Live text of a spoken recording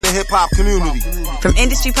hip-hop community. From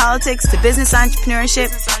industry politics to business entrepreneurship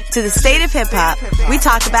to the state of hip-hop, we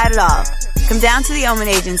talk about it all. Come down to the Omen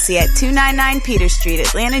Agency at 299 Peter Street,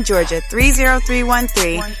 Atlanta, Georgia,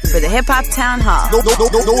 30313 for the Hip Hop Town Hall. No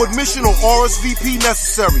admission or RSVP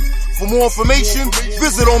necessary. For more information,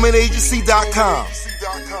 visit OmenAgency.com.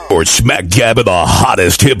 Or smack dab in the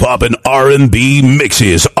hottest hip hop and R&B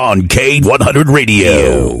mixes on K100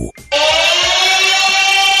 Radio.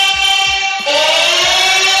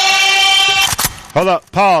 Hold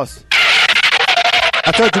up, pause.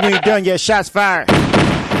 I told you we ain't done yet. Shots fired.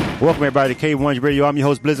 Welcome everybody to K100 Radio. I'm your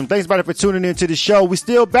host Blizzum. Thanks everybody for tuning in to the show. We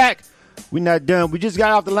still back. We not done. We just got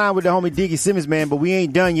off the line with the homie Diggy Simmons, man, but we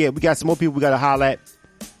ain't done yet. We got some more people we got to holler at.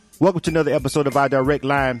 Welcome to another episode of our Direct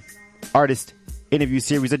Line Artist Interview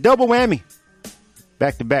Series. A double whammy.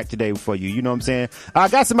 Back to back today for you. You know what I'm saying? I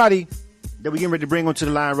got somebody that we're getting ready to bring onto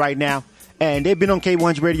the line right now. And they've been on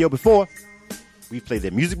K100 Radio before. We've played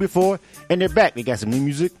their music before. And they're back. They got some new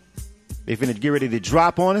music. They finna get ready to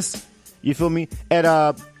drop on us. You feel me?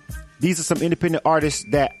 And these are some independent artists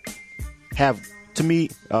that have, to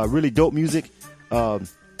me, really dope music.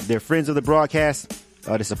 They're friends of the broadcast.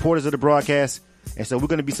 They're supporters of the broadcast. And so we're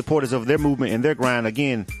going to be supporters of their movement and their grind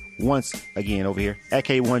once again over here at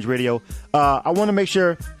K100 Radio. I want to make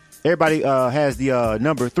sure everybody has the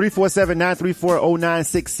number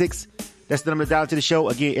 347-934-0966. That's the number to dial to the show.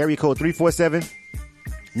 Again, area code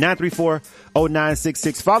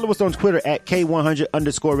 347-934-0966. Follow us on Twitter at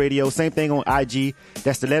K100_radio. Same thing on IG.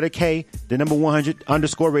 That's the letter K, the number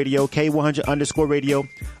 100_radio, K100_radio.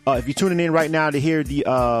 If you're tuning in right now to hear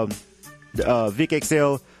the Vic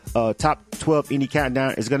XL Top 12 Indie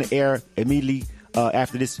Countdown, is going to air immediately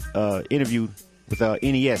after this interview with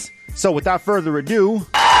N.E.S. So without further ado,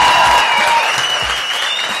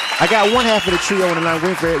 I got one half of the trio on the line.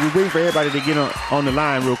 We're waiting for everybody to get on the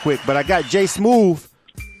line real quick. But I got Jay Smooth,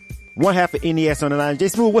 one half of N.E.S. on the line. Jay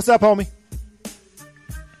Smooth, what's up, homie?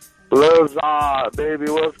 Blizzard,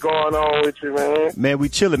 baby, what's going on with you, man? Man, we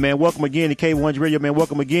chilling, man. Welcome again to K100 Radio, man.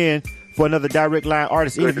 Welcome again for another Direct Line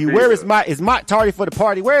Artist Interview. Where is Mott? Is Mott tardy for the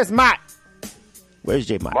party? Where is Mott? Where's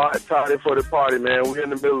J Mott? Mott tardy for the party, man. We're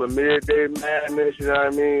in the middle of midday madness, you know what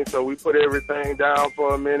I mean? So we put everything down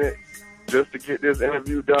for a minute just to get this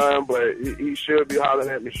interview done, but he should be hollering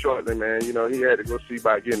at me shortly, man. You know, he had to go see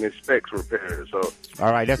about getting his specs repaired. So,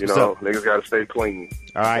 all right, that's you what's know, up. Niggas got to stay clean.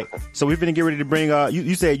 All right. So we're going to get ready to bring,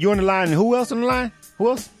 you said you on the line, and who else on the line? Who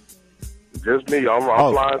else? Just me. I'm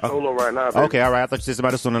flying solo right now, baby. Okay, all right. I thought you said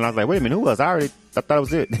somebody else on the line. I was like, wait a minute, who else? I thought it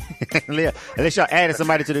was it. Unless y'all added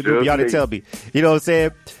somebody to the group, y'all didn't tell me. You know what I'm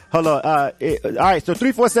saying? Hold on. All right, so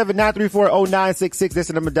 347-934-0966. That's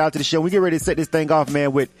the number down to the show. We get ready to set this thing off,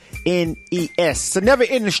 man, with N.E.S. So never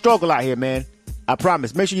ending struggle out here, man. I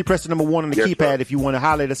promise. Make sure you press the number 1 on the keypad if you want to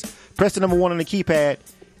holler at us. Press the number 1 on the keypad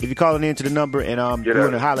if you're calling in to the number and you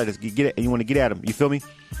want to holler at us. You want to get at them. You feel me?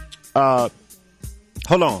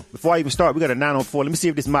 Hold on. Before I even start, we got a 904. Let me see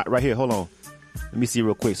if this mic right here. Hold on. Let me see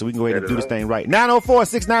real quick so we can go ahead and do this thing right.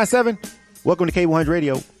 904-697. Welcome to K100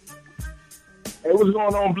 Radio. Hey, what's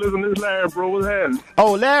going on, Blizzard? This is Larry, bro. What's happening?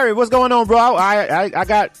 Oh, Larry, what's going on, bro? I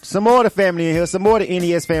got some more of the family in here, some more of the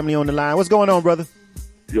NES family on the line. What's going on, brother?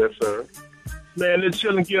 Yes, sir. Man, they're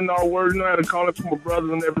chilling, getting all word. You know how to call it for my brothers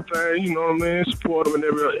and everything. You know what I mean? Support them in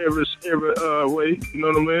every way. You know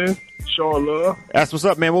what I mean? Showing love. That's what's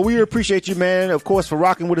up, man. Well, we appreciate you, man, of course, for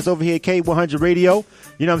rocking with us over here at K100 Radio.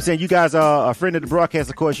 You know what I'm saying? You guys are a friend of the broadcast,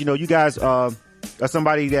 of course. You know, you guys are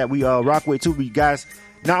somebody that we rock with, too. But you guys,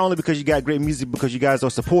 not only because you got great music, because you guys are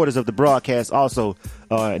supporters of the broadcast also.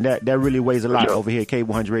 And that really weighs a lot over here at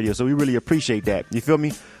K100 Radio. So we really appreciate that. You feel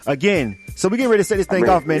me? Again, so we get ready to set this thing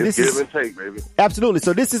off, man. This is give and take, baby. Absolutely.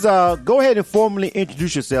 So this is go ahead and formally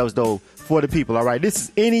introduce yourselves, though, for the people. All right.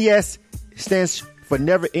 This is NES, stands for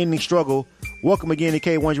Never Ending Struggle. Welcome again to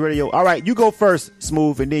K100 Radio. All right, you go first,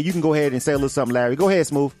 Smooth, and then you can go ahead and say a little something, Larry. Go ahead,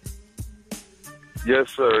 Smooth. Yes,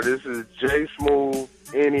 sir. This is J Smooth,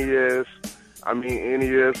 NES. I mean,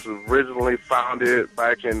 NES was originally founded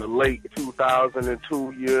back in the late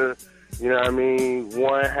 2002 year. You know what I mean?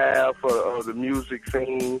 One half of the music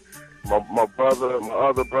scene. My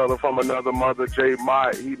other brother from another mother, J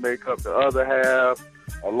Mott, he make up the other half,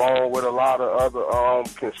 along with a lot of other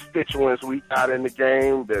constituents we got in the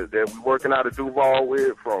game that we working out of Duval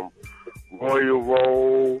with, from Royal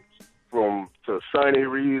Roll, to Sunny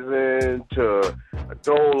Reason, to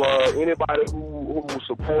Dola, anybody who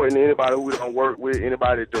supporting, anybody who we don't work with,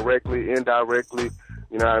 anybody directly, indirectly.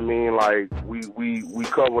 You know what I mean? Like, we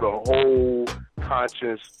cover the whole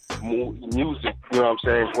conscious music, you know what I'm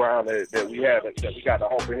saying, ground that we have, that we got to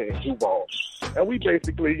open here in Duval. And we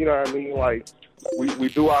basically, you know what I mean, like, we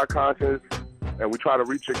do our content and we try to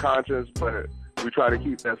reach your conscience, but we try to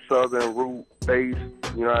keep that southern root bass,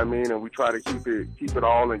 you know what I mean? And we try to keep it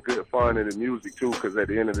all in good fun in the music too, because at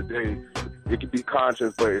the end of the day, it can be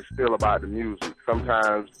conscious, but it's still about the music.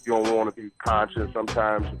 Sometimes you don't want to be conscious.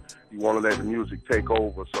 Sometimes you want to let the music take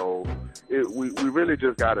over. So we really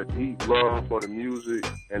just got a deep love for the music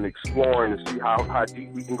and exploring to see how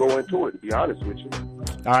deep we can go into it, to be honest with you.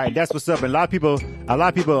 All right, that's what's up. And a lot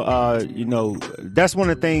of people, you know, that's one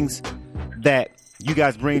of the things that you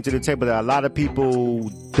guys bring to the table that a lot of people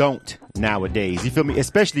don't nowadays. You feel me?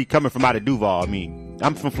 Especially coming from out of Duval. I mean,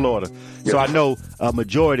 I'm from Florida, so I know a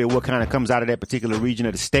majority of what kind of comes out of that particular region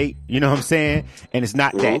of the state. You know what I'm saying? And it's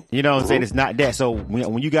not that. You know what I'm saying? It's not that. So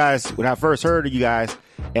when I first heard of you guys,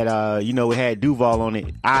 and you know, it had Duval on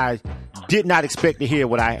it, I did not expect to hear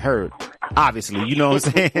what I heard. Obviously, you know what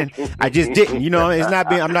I'm saying? I just didn't, you know,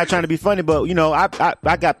 I'm not trying to be funny, but you know, I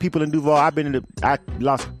got people in Duval. I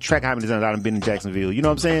lost track of how many times I've been in Jacksonville, you know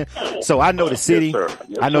what I'm saying? So I know the city, Yes,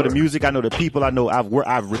 I know the music, I know the people, I know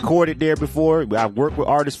I've recorded there before, I've worked with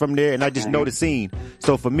artists from there, and I just know the scene.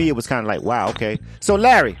 So for me, it was kind of like, wow, okay. So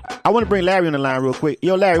Larry, I want to bring Larry on the line real quick.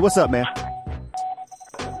 Yo, Larry, what's up, man?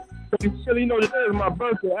 You know, today is my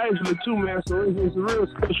birthday, actually, too, man. So it's a real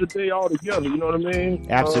special day all together. You know what I mean?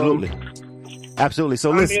 Absolutely. Absolutely.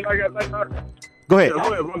 So listen. Go ahead. Yeah,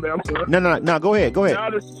 go ahead, one day. I'm sorry. No. Go ahead. I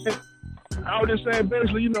was just saying,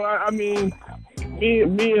 basically, you know, I mean, me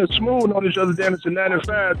and Smooth know each other down to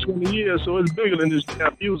 95, 20 years, so it's bigger than just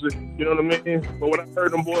damn music. You know what I mean? But when I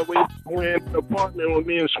heard them boys were in the apartment when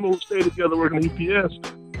me and Smooth stayed together working at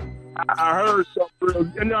EPS, I heard something real,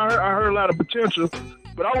 and I heard a lot of potential.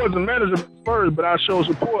 But I wasn't manager first, but I showed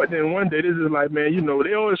support. Then one day, this is like, man, you know,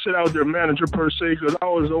 they always said I was their manager per se, because I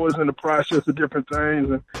was always in the process of different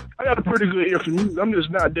things. And I got a pretty good ear for music. I'm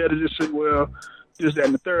just not there to just say, well, this, that,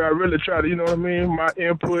 and the third. I really try to, you know what I mean, my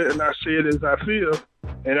input, and I say it as I feel.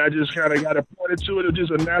 And I just kind of got appointed to it. It's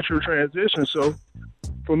just a natural transition. So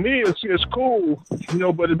for me, it's cool, you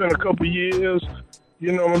know, but it's been a couple of years.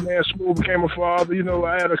 You know, my man Smooth became a father. You know,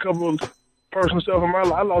 I had a couple of personal stuff in my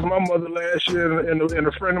life. I lost my mother last year and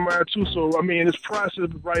a friend of mine too. So, I mean, this process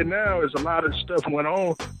right now is a lot of stuff went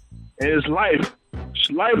on, and it's life.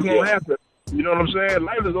 Life's going to happen. You know what I'm saying?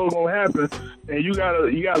 Life is always going to happen, and you gotta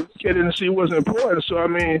look at it and see what's important. So, I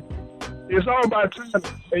mean, it's all about time.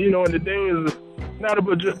 And, you know, in the day is not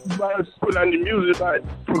about just about putting out the music,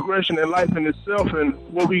 like progression in life in itself and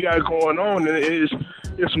what we got going on. And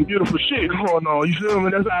it's some beautiful shit going on. You feel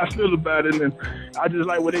me? That's how I feel about it. And I just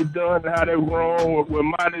like what they've done and how they've grown. Where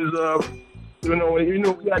mine is, you know,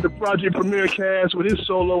 we got the Project Premier cast with his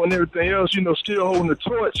solo and everything else, you know, still holding the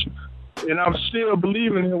torch. And I'm still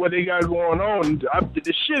believing in what they got going on.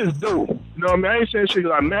 The shit is dope. You know what I mean? I ain't saying shit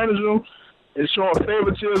because I manage them and showing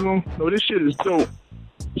favoritism. No, this shit is dope.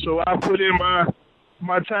 So I put in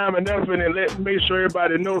my time and effort and make sure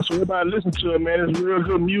everybody knows, so everybody listen to it, man. It's real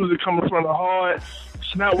good music coming from the heart.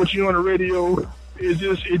 It's not what you on the radio. It's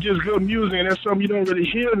just good music, and that's something you don't really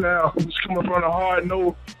hear now. It's coming from the heart.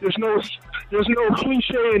 There's no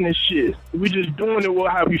cliche in this shit. We just doing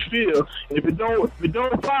it how we feel. If it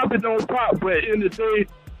don't pop, it don't pop. But in the day,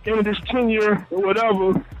 in this tenure or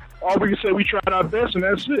whatever, all we can say, we tried our best, and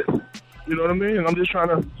that's it. You know what I mean? And I'm just trying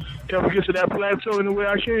to help get to that plateau in the way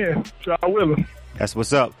I can. So I will. That's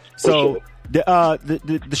what's up. So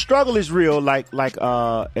the struggle is real, and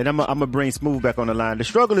I'm gonna bring Smooth back on the line. The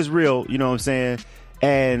struggle is real, you know what I'm saying?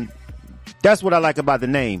 And that's what I like about the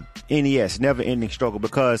name, N.E.S, never ending struggle,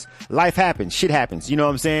 because life happens, shit happens, you know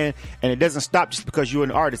what I'm saying? And it doesn't stop just because you're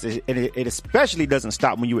an artist. And it especially doesn't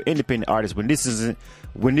stop when you're an independent artist, when this isn't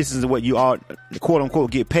what you all, quote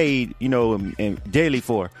unquote, get paid, you know, and daily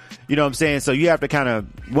for. You know what I'm saying? So you have to kind of,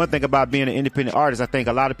 one thing about being an independent artist, I think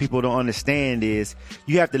a lot of people don't understand, is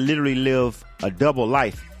you have to literally live a double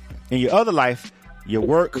life. In your other life, your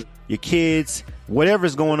work, your kids,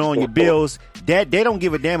 whatever's going on, your bills, that they don't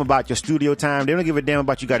give a damn about your studio time. They don't give a damn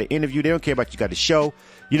about you got an interview. They don't care about you got a show.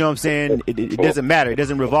 You know what I'm saying? It doesn't matter. It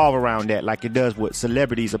doesn't revolve around that like it does with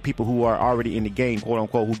celebrities or people who are already in the game, quote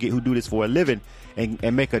unquote, who do this for a living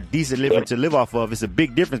and make a decent living to live off of. It's a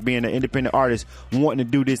big difference being an independent artist wanting to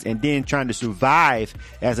do this and then trying to survive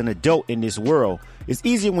as an adult in this world. It's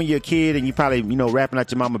easier when you're a kid and you probably, you know, rapping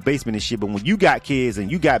out your mama's basement and shit. But when you got kids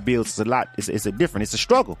and you got bills, it's a lot. It's a different. It's a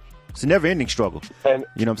struggle. It's a never-ending struggle. And,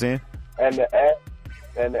 you know what I'm saying? And to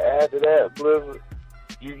add to that, Blizzard,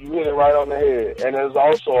 you hit it right on the head. And there's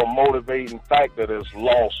also a motivating factor that's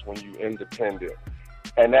lost when you're independent,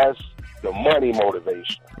 and that's the money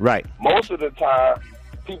motivation. Right. Most of the time,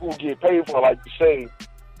 people get paid for, like you say,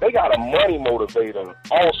 they got a money motivator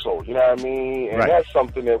also. You know what I mean? And that's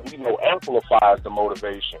something that we know amplifies the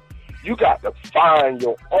motivation. You got to find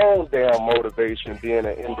your own damn motivation being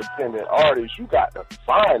an independent artist. You got to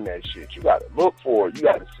find that shit. You got to look for it. You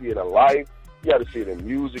got to see it in life. You got to see it in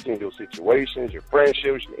music, in your situations, your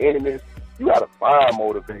friendships, your enemies. You got to find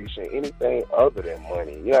motivation, anything other than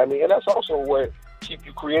money. You know what I mean? And that's also what keep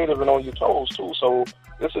you creative and on your toes, too. So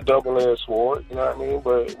it's a double-edged sword, you know what I mean?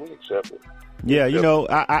 But we accept it. Yeah, you know,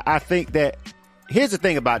 I think that here's the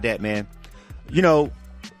thing about that, man. You know,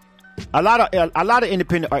 a lot of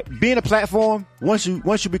independent being a platform. Once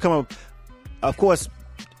you become of course,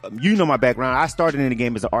 you know my background. I started in the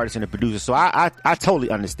game as an artist and a producer, so I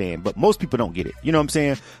totally understand. But most people don't get it. You know what I'm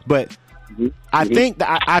saying? But I think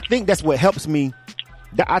that's what helps me.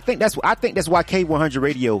 I think that's why K100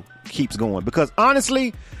 Radio keeps going, because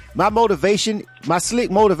honestly, my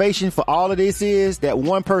slick motivation for all of this is that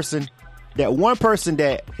one person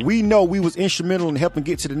that we know we was instrumental in helping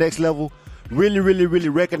get to the next level really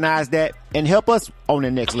recognize that and help us on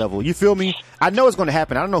the next level. You feel me? I know it's going to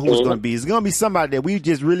happen. I don't know who it's going to be. It's going to be somebody that we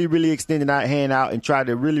just really extended our hand out and try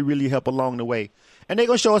to really help along the way. And they're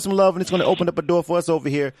going to show us some love, and it's going to open up a door for us over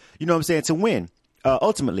here, you know what I'm saying, to win.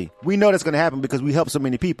 Ultimately, we know that's going to happen because we help so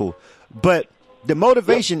many people. But the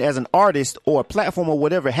motivation as an artist or a platform or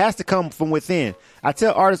whatever has to come from within. I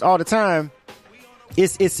tell artists all the time,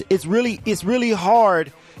 it's really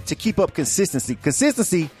hard to keep up consistency.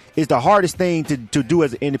 Consistency is the hardest thing to do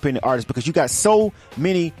as an independent artist, because you got so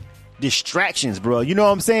many distractions, bro. You know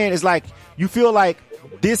what I'm saying? It's like you feel like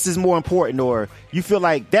this is more important, or you feel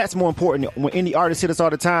like that's more important. When any artist hit us all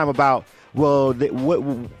the time about, well,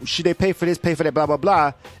 what should they pay for this, pay for that, blah blah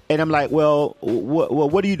blah, and I'm like, well,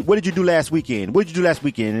 what did you do last weekend? What did you do last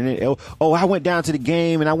weekend? And then, I went down to the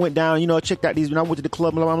game, and I went down, checked out these, and I went to the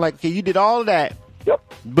club, and I'm like, okay, you did all of that.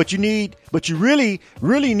 Yep. But you really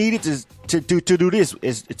needed to do this,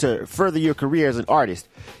 is to further your career as an artist.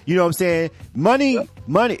 You know what I'm saying? Money.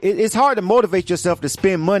 It's hard to motivate yourself to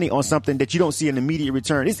spend money on something that you don't see an immediate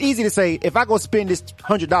return. It's easy to say, if I go spend this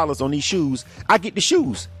 $100 on these shoes, I get the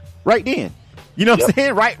shoes right then. You know what I'm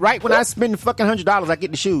saying? Right when I spend the fucking $100, I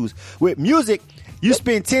get the shoes. With music, you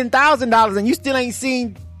spend $10,000 and you still ain't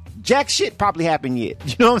seen jack shit probably happened yet.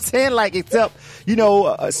 You know what I'm saying? Like, except,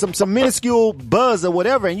 some minuscule buzz or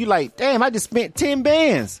whatever, and you like, damn, I just spent 10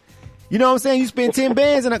 bands. You know what I'm saying? You spend 10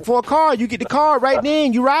 bands for a car, you get the car right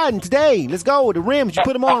then, you riding today. Let's go. The rims, you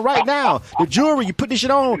put them on right now. The jewelry, you put this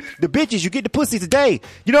shit on. The bitches, you get the pussy today.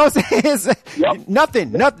 You know what I'm saying?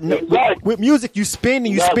 Nothing. With music, you spend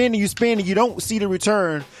and you spend and you spend, and you don't see the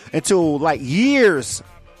return until like years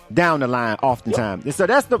down the line, oftentimes. And so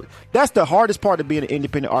that's the hardest part of being an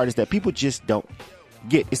independent artist that people just don't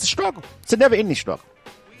get. It's a struggle. It's a never-ending struggle,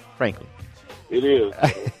 frankly. It is.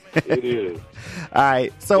 It is. All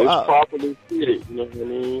right. So it's properly fitted. You know what I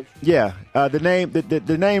mean? Yeah.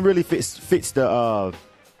 The name really fits the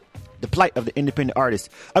plight of the independent artist.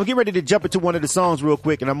 I'm getting ready to jump into one of the songs real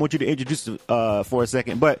quick, and I want you to introduce it for a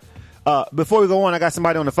second. But before we go on, I got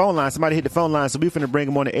somebody on the phone line. Somebody hit the phone line, so we're finna bring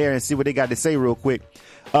them on the air and see what they got to say real quick.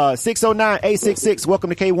 609-866. Welcome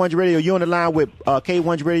to K100 Radio. You're on the line with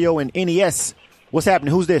K100 Radio and N.E.S. What's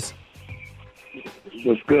happening? Who's this?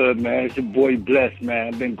 What's good, man? It's your boy Bless, man.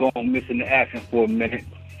 I've been going missing the action for a minute.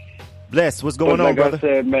 Bless, what's going on, brother? Like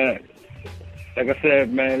I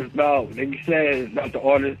said, man, it's about the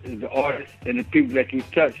artist, and the people that you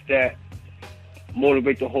touch that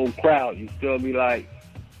motivate the whole crowd. You feel me? Like,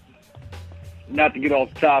 not to get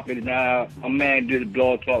off topic, now my man did a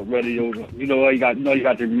blog talk radio. You got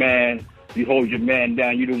your man. You hold your man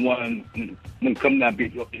down. You the one when come down,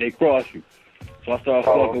 they cross you. So I started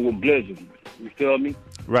fucking with Blizzard. You feel me?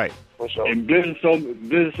 Right. And Blizzard showed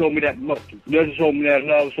me that much. Blizzard showed me that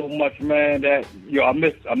love so much, man, that I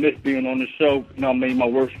miss being on the show. You know what I mean? My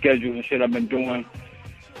work schedule and shit I've been doing.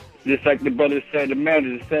 Just like the brother said, the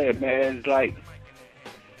manager said, man, it's like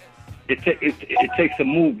it takes a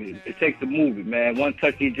movement. It takes a movement, man. One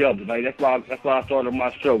touch each other. Like that's why I started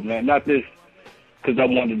my show, man. Not this because I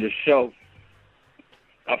wanted the show.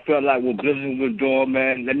 I felt like what Blizzard was doing,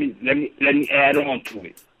 man. Let me add on to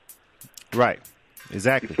it. Right.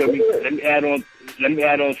 Exactly. You feel me? Let me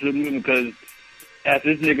add on to the movement, because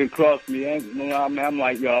after this nigga crossed me, I'm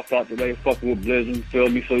like, yo, I thought today fucking with Blizzard. You feel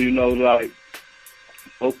me? So like,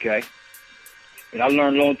 okay. And I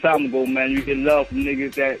learned a long time ago, man, you get love for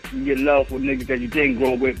niggas that you didn't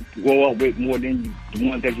grow up with more than the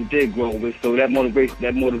ones that you did grow with. So that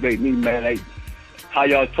motivates me, man. Like, how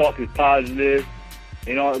y'all talk is positive.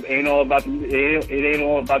 It ain't all about the music.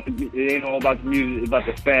 It's about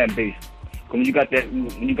the fan base. When you got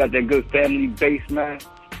that good family base, man,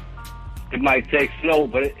 it might take slow,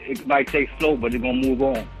 but it's gonna move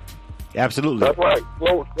on. Absolutely. That's right.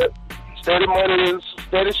 Well, steady money is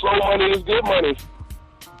steady slow money is good money.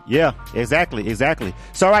 Yeah, exactly.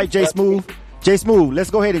 So, all right, J Smooth, let's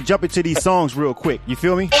go ahead and jump into these songs real quick. You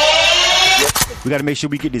feel me? We got to make sure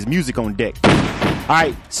we get this music on deck. All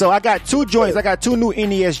right, so I got two joints. I got two new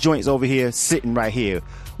NES joints over here sitting right here.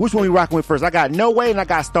 Which one we rocking with first? I got No Way and I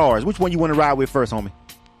got Stars. Which one you want to ride with first, homie?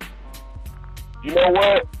 You know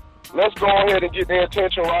what? Let's go ahead and get their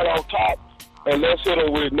attention right on top, and let's hit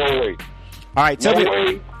it with No Way. All right, tell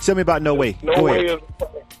me about No Way. No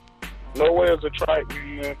Way is a track,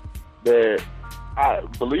 man, that I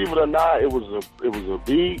believe it or not, it was a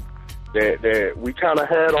beat that we kind of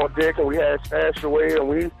had on deck and we had stashed away, and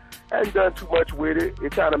we hadn't done too much with it.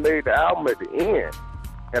 It kind of made the album at the end.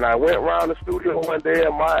 And I went around the studio one day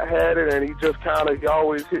and Mike had it, and he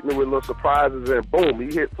always hit me with little surprises, and boom,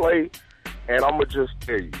 he hit play. And I'm going to just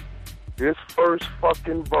tell you, this first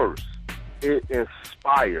fucking verse, it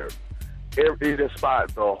inspired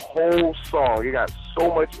the whole song. It got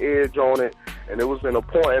so much edge on it, and it was in a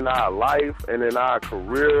point in our life and in our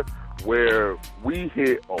career where we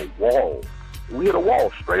hit a wall. We hit a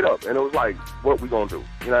wall straight up, and it was like, what we gonna do?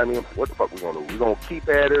 You know what I mean? What the fuck we gonna do? We gonna keep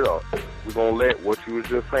at it, or we gonna let what you was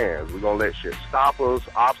just saying? We gonna let shit stop us,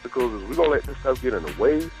 obstacles? Is we gonna let this stuff get in the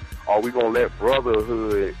way? Or we gonna let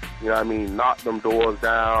brotherhood, you know what I mean, knock them doors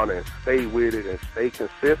down and stay with it and stay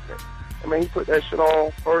consistent? I mean, he put that shit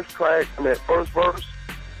on first verse,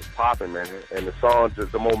 it's popping, man. And the song,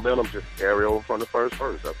 the momentum just carry over from the first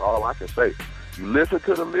verse. That's all I can say. You listen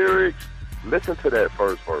to the lyrics, listen to that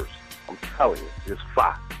first verse. I'm telling you, it's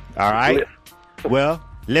fire. All right. Well,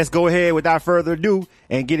 let's go ahead without further ado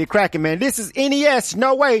and get it cracking, man. This is NES.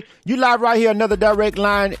 No Way. You live right here, another direct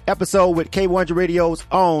line episode with K100 Radio's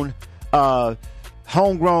own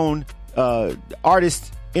homegrown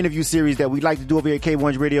artist interview series that we like to do over here at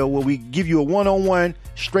K100 Radio, where we give you a one-on-one,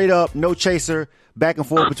 straight up, no chaser, back and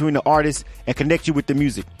forth between the artists and connect you with the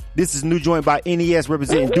music. This is a new joint by NES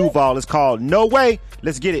representing Duval. It's called No Way.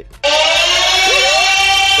 Let's get it.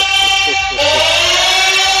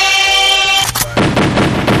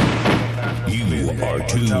 You are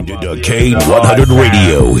tuned to K100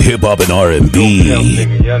 Radio, hip hop and R&B.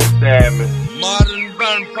 You understand me? Modern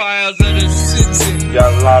vampires of the city.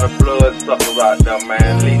 Got a lot of blood suckers out there,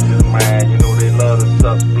 man. Leeches, man. You know, they love to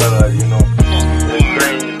suck blood, you know. They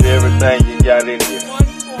dreams, everything you got in you.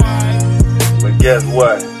 But guess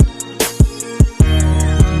what?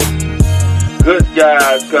 Good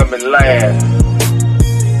guys coming last.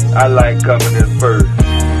 I like coming in first.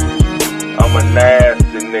 I'm a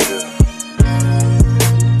nasty nigga.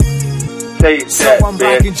 So I'm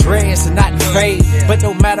rocking dreads and not the fade. But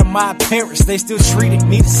no matter my appearance, they still treated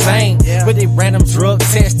me the same. But they random drug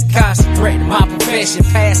tests to concentrate in my profession.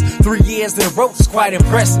 Past 3 years in a row was quite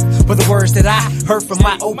impressive. But the words that I heard from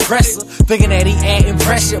my oppressor, thinking that he adding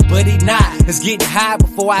pressure, but he not. It's getting high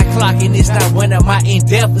before I clock, and it's not one of my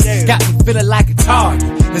endeavors. Got me feeling like a target,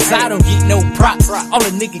 cause I don't get no props. All a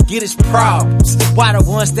nigga get is problems. Why the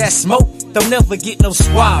ones that smoke don't never get no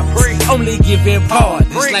swabs? Only giving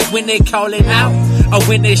pardons, like when they call it out, or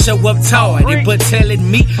when they show up tardy, but telling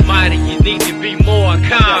me, mighty, you need to be more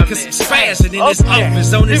calm. Cause I'm spazzing in this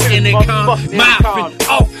office, on this intercom, mopping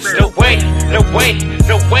office. No way,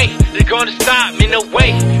 they're gonna stop me. No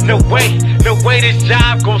way, this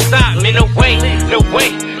job gonna stop me. No way, the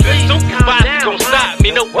supervisor gonna stop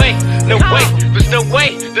me. No way, there's no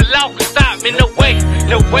way, the law can stop me. No way,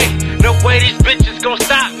 these bitches gonna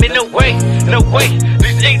stop me. No way,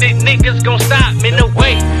 these ignorant niggas gonna stop me. No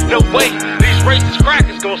way, these racist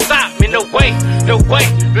crackers gonna stop me. No way,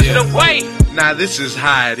 there's no way. Now this is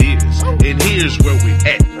how it is, and here's where we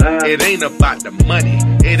at. It ain't about the money,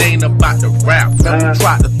 it ain't about the rap. Fella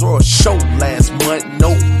tried to throw a show last month,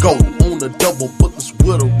 no go. On the double bookers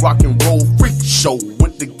with a rock and roll freak show.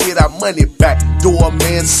 Went to get our money back,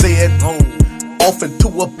 doorman said, off into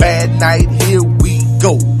a bad night, here we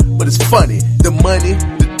go. But it's funny, the money,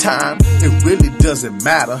 the time, it really doesn't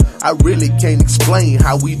matter. I really can't explain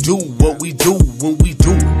how we do what we do when we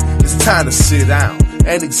do it. It's time to sit down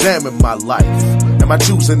and examine my life. Am I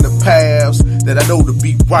choosing the paths that I know to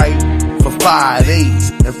be right? For 5 days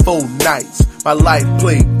and 4 nights, my life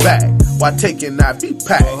played back while taking IV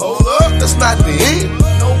packs. Hold up, that's not the end.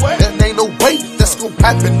 No way. That ain't no way that's gonna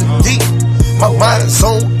happen again. My mind is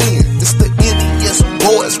on in. It's the NES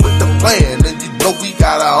boys with the plan, and you know we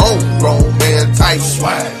got our own grown man type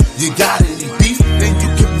swag. You got any beef, then you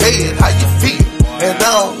can pay it how you feel. And I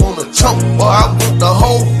don't want a chunk, but I want the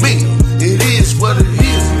whole meal. It is what it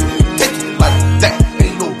is. Take it like that.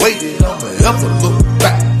 Ain't no way that I'ma ever look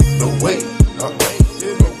back. No way.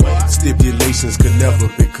 Stipulations could never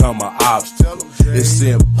become an obstacle. It's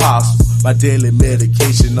impossible My daily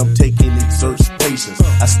medication, I'm taking exerts patience.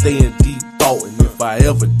 I stay in deep thought, and if I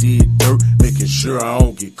ever did dirt, making sure I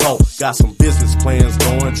don't get caught. Got some business plans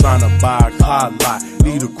going, trying to buy a car lot.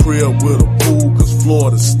 Need a crib with a pool, cause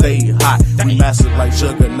Florida stay hot. We massive like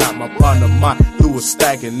Juggernaut, my partner Mike threw a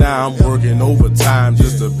stack, and now I'm working overtime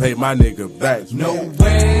just to pay my nigga back. No way, no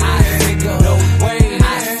way,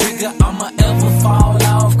 I figure I'ma ever fall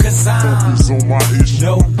off, cause I'm Focus on my issue.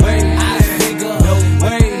 no way, no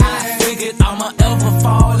way, I figured I'ma ever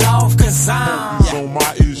fall off, cause I'm Focus on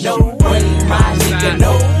my issue. no way, my nigga,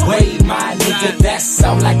 no way, my nigga, that's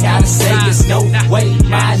all I gotta say is no way,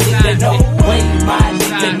 my nigga, no way, my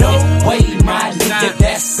nigga, no way, my nigga,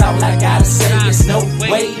 that's all I gotta say is no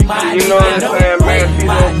way, my nigga, You know what I'm saying, man? See,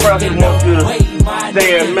 no pressure wants you to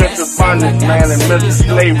stay in mental bondage, man, and mental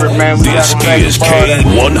slavery, man. We This gotta is take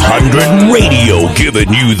K100 Radio,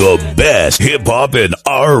 giving you the best hip hop and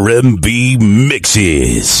R&B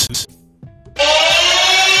mixes.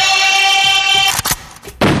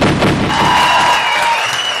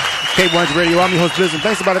 K100 Radio, I'm your host, Blizzard.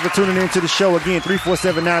 Thanks everybody for tuning in to the show. Again,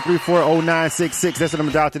 347-934-0966. That's the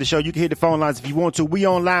number dial to the show. You can hit the phone lines if you want to. We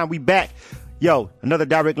online, we back. Yo, another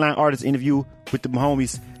direct line artist interview with the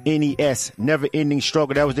homies N.E.S. Never Ending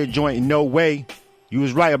Struggle. That was their joint, No Way. You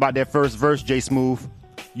was right about that first verse, J Smooth.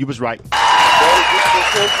 You was right. You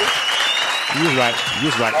was right. You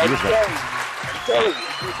was right. You was right. I'm telling you,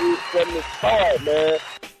 from the start, man.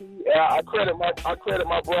 I credit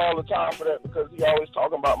my bro all the time for that, because he always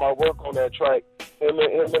talking about my work on that track. Him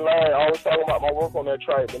and Line always talking about my work on that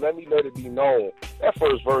track. But let it be known, that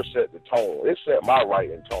first verse set the tone. It set my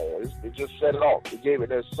writing tone. It just set it off. It gave it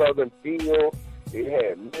that southern feel. It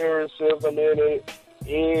had lyricism in it,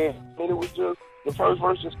 and it was just the first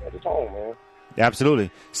verse just set the tone, man. Absolutely.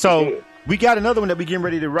 So we got another one that we getting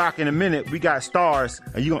ready to rock in a minute. We got Stars.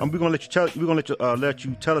 We're gonna let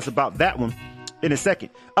you tell us about that one in a second.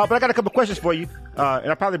 But I got a couple questions for you,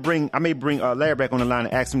 and I may bring Larry back on the line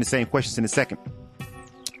and ask him the same questions in a second.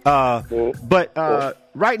 But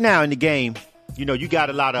right now in the game, you know, you got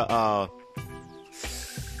a lot of.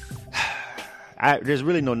 There's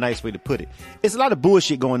really no nice way to put it. It's a lot of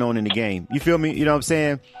bullshit going on in the game. You feel me? You know what I'm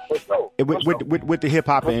saying? With the hip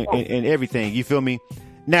hop and everything. You feel me?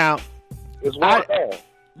 Now, it's wild.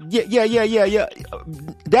 Yeah.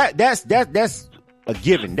 That's a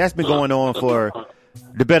given. That's been going on for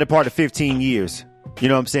the better part of 15 years. You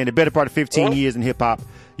know what I'm saying? The better part of 15 years in hip hop.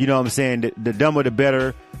 You know what I'm saying? The dumber, the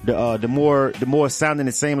better. The more sounding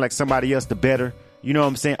the same like somebody else, the better. You know what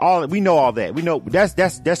I'm saying? We know all that. We know that's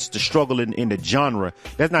the struggle in the genre.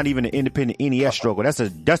 That's not even an independent NES struggle. That's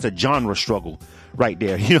a genre struggle right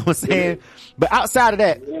there. You know what I'm saying? But outside of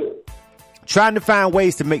that, trying to find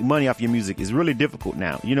ways to make money off your music is really difficult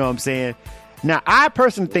now. You know what I'm saying? Now, I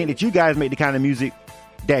personally think that you guys make the kind of music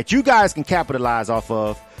that you guys can capitalize off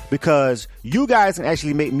of, because you guys can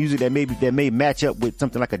actually make music that may match up with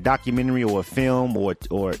something like a documentary or a film or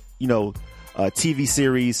you know, a TV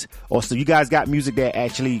series, or so you guys got music that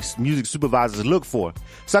actually music supervisors look for.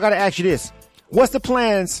 So I got to ask you this: what's the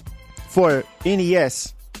plans for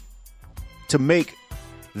NES to make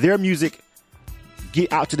their music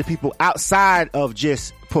get out to the people outside of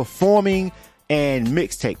just performing and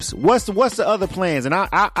mixtapes? What's the other plans? And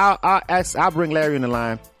I'll bring Larry in the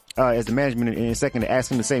line as the management in a second to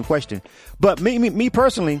ask him the same question. But me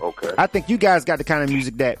personally, I think you guys got the kind of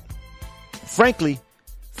music that, frankly,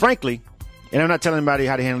 and I'm not telling anybody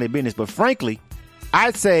how to handle their business, but frankly,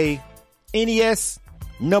 I'd say NES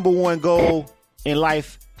 #1 goal in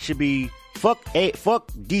life should be fuck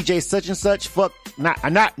DJ such and such. Not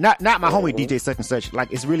my homie DJ such and such.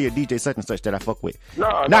 Like, it's really a DJ such and such that I fuck with.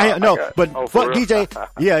 Fuck DJ.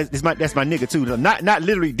 Yeah, that's my nigga too. Not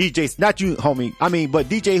literally DJ. Not you, homie. I mean, but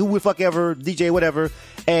DJ who would fuck ever, DJ whatever,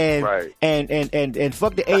 and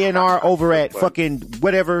fuck the A&R over at fucking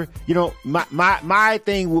whatever. You know, my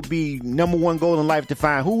thing would be #1 goal in life to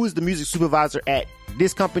find who is the music supervisor at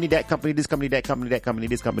this company, that company, this company, that company, that company,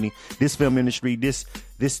 this company, this film industry, this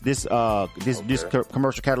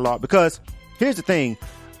commercial catalog. Because here's the thing,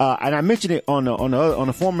 and I mentioned it on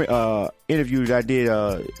a former interview that I did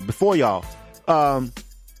before y'all.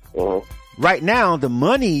 Right now, the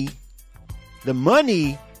money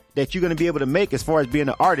that you're going to be able to make as far as being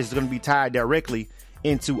an artist is going to be tied directly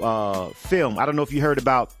into film. I don't know if you heard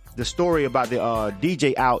about the story about the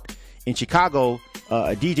DJ out in Chicago.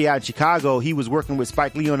 A DJ out in Chicago, he was working with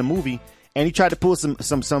Spike Lee on a movie, and he tried to pull some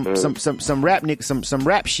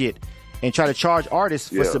rap shit and try to charge artists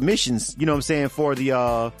for submissions. You know what I'm saying, for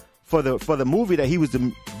for the movie that he was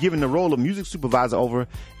given the role of music supervisor over,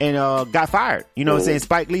 and got fired. You know what I'm saying?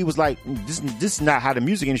 Spike Lee was like, this is not how the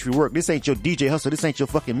music industry works. This ain't your DJ hustle. This ain't your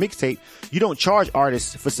fucking mixtape. You don't charge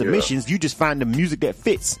artists for submissions. You just find the music that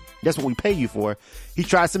fits. That's what we pay you for. He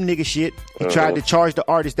tried some nigga shit. He tried to charge the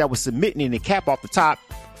artist that was submitting and the cap off the top,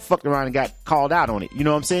 fucked around and got called out on it. You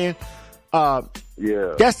know what I'm saying? That's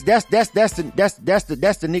the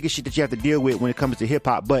nigga shit that you have to deal with when it comes to hip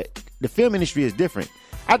hop. But the film industry is different.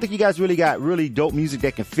 I think you guys really got really dope music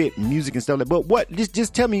that can fit music and stuff like that. But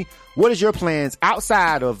just tell me, what is your plans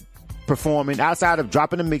outside of performing, outside of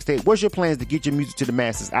dropping a mixtape? What's your plans to get your music to the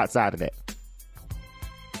masses outside of that?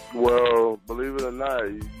 Well, believe it or not,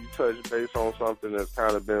 you touched base on something that's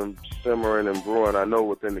kind of been simmering and brewing. I know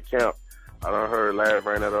within the camp. I done heard Larry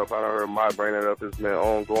bring that up. I done heard Mike bring that up. It's been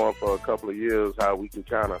ongoing for a couple of years, how we can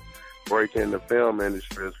kind of break in the film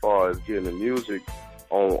industry as far as getting the music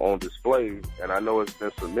on display. And I know it's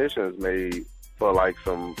been submissions made for like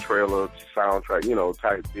some trailer, soundtrack,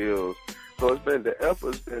 type deals. So the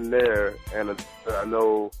effort's been there. And I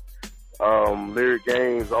know Lyric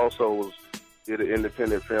Games also did an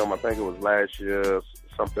independent film. I think it was last year,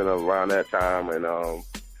 something around that time. And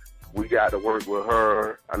we got to work with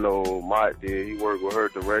her. I know Mike did. He worked with her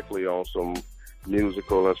directly on some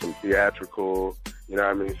musical and some theatrical, you know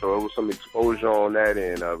what I mean? So it was some exposure on that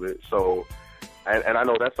end of it. So, and I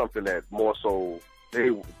know that's something that more so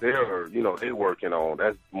they're working on.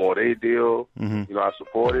 That's more their deal. Mm-hmm. I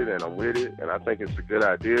support it and I'm with it and I think it's a good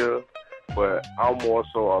idea. But I'm more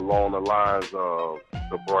so along the lines of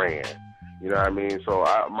the brand. You know what I mean? So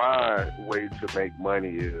my way to make money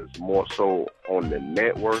is more so on the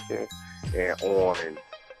networking and on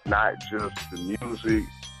not just the music,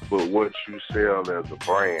 but what you sell as a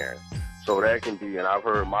brand. So that can be, and I've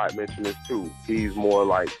heard Mike mention this too, he's more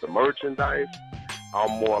like the merchandise.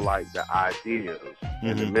 I'm more like the ideas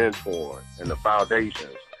and the mentoring and the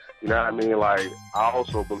foundations. You know what I mean? Like, I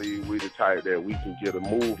also believe we the type that we can get a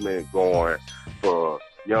movement going for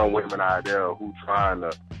young women out there who trying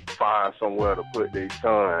to find somewhere to put their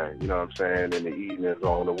son, you know what I'm saying, in the evenings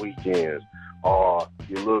or on the weekends, or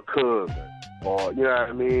your little cousin, or, you know what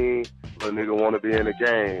I mean, little nigga want to be in a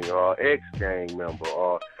gang, or ex-gang member,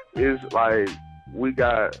 or it's like, we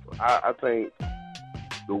got, I think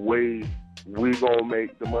the way we gonna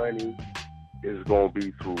make the money is gonna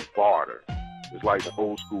be through barter. It's like the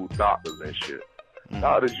old school doctors and shit.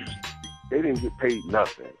 Doctors they didn't get paid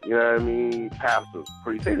nothing. You know what I mean? Pastors,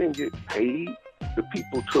 priests, they didn't get paid. The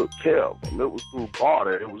people took care of them. It was through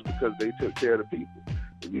barter. It was because they took care of the people.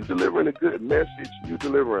 If you're delivering a good message, you're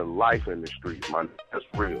delivering life in the streets, man. That's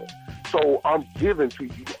real. So I'm giving to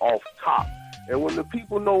you off top. And when the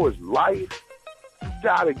people know it's life, you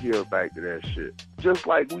gotta give back to that shit. Just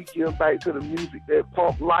like we give back to the music that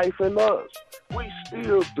pump life in us. We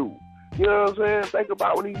still do. You know what I'm saying? Think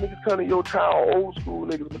about when these niggas come to your town, old school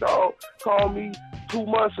niggas. But dog called me 2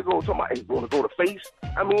 months ago, talking about, hey, want to go to Face?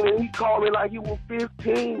 I mean, and he called me like he was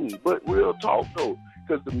 15. But real talk, though,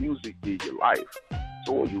 because the music gives you life.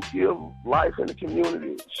 So when you give life in the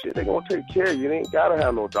community, shit, they going to take care of you. They ain't got to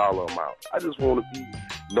have no dollar amount. I just want to be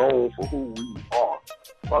known for who we are.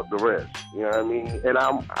 Fuck the rest. You know what I mean? And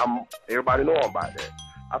I'm everybody know about that.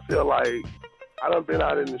 I feel like I done been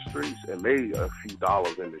out in the streets and made a few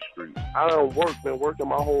dollars in the streets. I done been working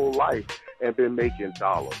my whole life and been making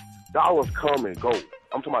dollars. Dollars come and go.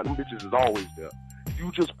 I'm talking about them bitches is always there.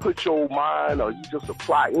 You just put your mind or you just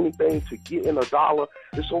apply anything to getting a dollar.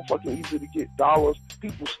 It's so fucking easy to get dollars.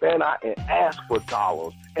 People stand out and ask for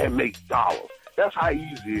dollars and make dollars. That's how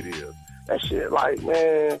easy it is. That shit, like,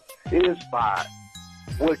 man, it's by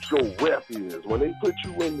what your rep is. When they put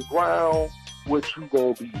you in the ground, what you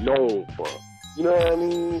gonna be known for. You know what I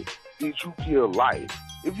mean? Did you give life?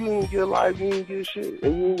 If you ain't get life, you ain't get shit.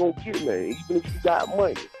 And you ain't gonna get nothing, even if you got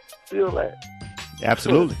money. Feel that.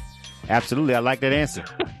 Absolutely. Absolutely. I like that answer.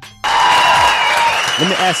 Let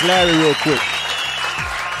me ask Larry real quick.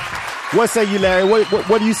 What say you, Larry?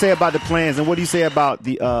 What do you say about the plans, and what do you say about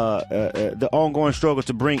the ongoing struggle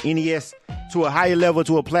to bring NES to a higher level,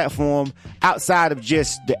 to a platform outside of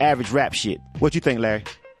just the average rap shit? What you think, Larry?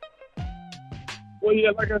 Well,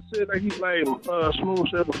 yeah, like I said, like he's like Smooth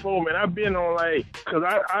said before, man. I've been on cause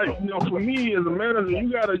I for me as a manager,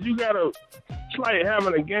 you gotta. It's like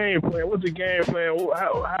having a game plan. What's the game plan?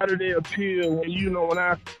 How do they appeal? When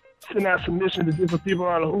I send out submissions to different people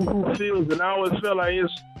on who feels, and I always feel like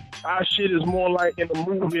our shit is more like in the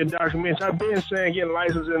movie and documentaries. I've been saying getting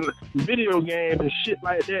licensed in video games and shit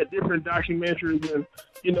like that, different documentaries and,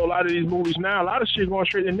 you know, a lot of these movies now, a lot of shit going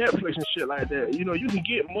straight to Netflix and shit like that. You know, you can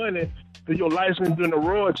get money for your license during the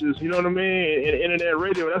royalties, you know what I mean, and internet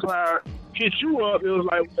radio. That's why I hit you up. It was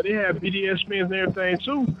like, well, they have BDS spins and everything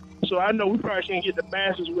too. So I know we probably can't get the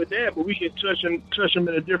masses with that, but we can touch them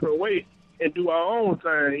in a different way and do our own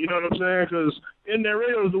thing. You know what I'm saying? Because internet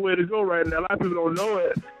radio is the way to go right now. A lot of people don't know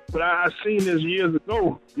it, but I seen this years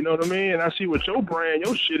ago. You know what I mean? And I see what your brand,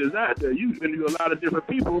 your shit is out there. You interview a lot of different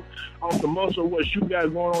people off the muscle of what you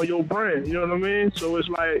got going on your brand. You know what I mean? So it's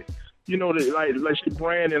like, you know, like your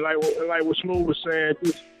brand and like what Smooth was saying,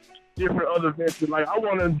 just different other ventures. Like I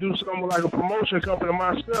want to do something like a promotion company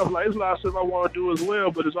myself. Like there's a lot of stuff I want to do as well,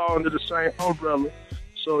 but it's all under the same umbrella.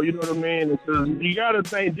 So you know what I mean? Because you gotta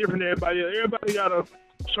think different than everybody. Everybody got a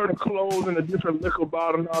certain clothes and a different liquor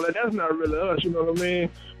bottle and all that. That's not really us. You know what I mean?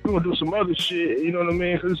 We're gonna do some other shit. You know what I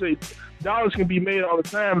mean? Because say dollars can be made all the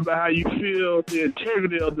time about how you feel, the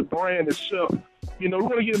integrity of the brand itself. You know, we're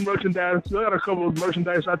gonna get merchandise. So I got a couple of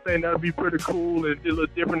merchandise. I think that'd be pretty cool and a little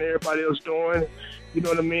different than everybody else doing. You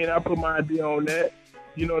know what I mean? I put my idea on that.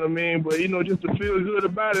 You know what I mean? But, you know, just to feel good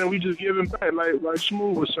about it, and we just giving back, like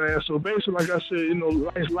Smooth was saying. So basically, like I said, you know,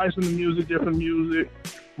 licensing music, different music,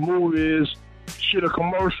 movies, shit, a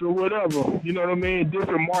commercial, whatever. You know what I mean?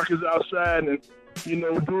 Different markets outside and, you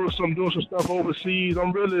know, doing some stuff overseas.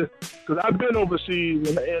 I'm really, because I've been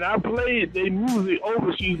overseas and I played their music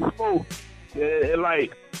overseas before. And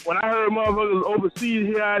like, when I heard motherfuckers overseas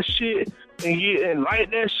hear our shit and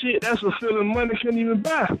like that shit, that's a feeling money can't even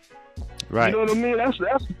buy. Right. You know what I mean? That's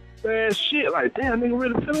bad shit. Like, damn, nigga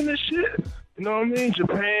really feeling this shit. You know what I mean?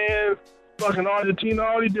 Japan, fucking Argentina,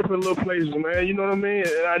 all these different little places, man. You know what I mean?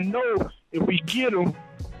 And I know if we get them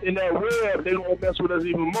in that web, they gonna mess with us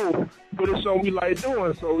even more. But it's something we like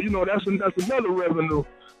doing. So, you know, that's another revenue.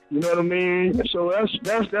 You know what I mean? So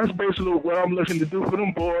that's basically what I'm looking to do for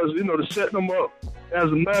them boys. You know, to set them up as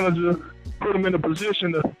a manager, put them in a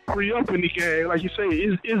position to free up in the game. Like you say,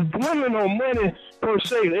 it's dwindling on money per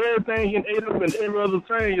se. Everything getting ate up and every other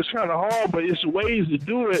thing is kind of hard, but it's ways to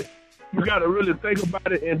do it. You got to really think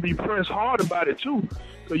about it and be pressed hard about it too.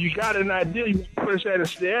 So you got an idea, you press that and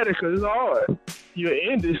stay at it because it's hard. You're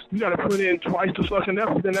in this, you got to put in twice the fucking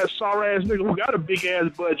effort than that sorry ass nigga who got a big ass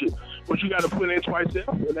budget, but you got to put in twice the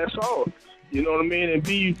effort, and that's all. You know what I mean? And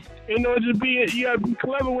be, you know, you got to be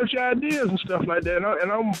clever with your ideas and stuff like that.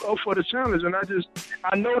 And I'm up for the challenge. And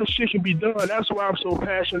I know the shit can be done. That's why I'm so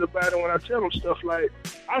passionate about it when I tell them stuff like,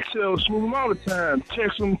 I tell Smooth them all the time.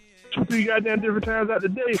 Text them 2-3 goddamn different times out the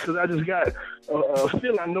day because I just got a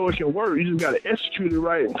feeling I know it can work. You just got to execute it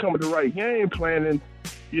right and come with the right game plan. And,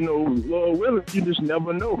 you know, Lord willing, you just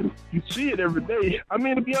never know. You see it every day. I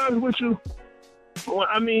mean, to be honest with you, well,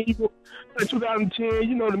 I mean, in 2010,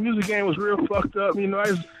 you know, the music game was real fucked up. You know,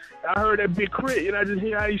 I heard that Big Crit, and I just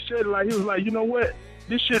hear how he said it. Like, he was like, you know what?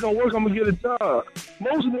 This shit don't work. I'm going to get a job.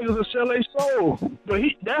 Most niggas will sell their soul. But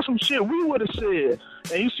that's some shit we would have said.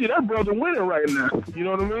 And you see that brother winning right now. You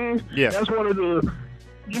know what I mean? Yeah. That's one of the,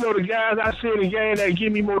 you know, the guys I see in the game that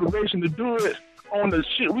give me motivation to do it on the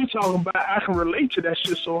shit we talking about. I can relate to that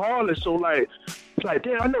shit so hard. And so, like, it's like,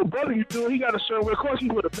 damn, I know brother you do it. He got a certain way. Of course,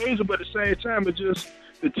 he's with a major, but at the same time, it's just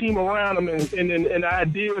the team around him and the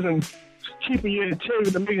ideas and keeping your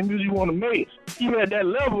integrity to make the music you want to make. Even at that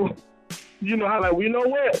level, you know how, like, well, you know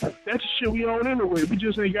what? That's the shit we own anyway. We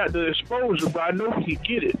just ain't got the exposure, but I know we can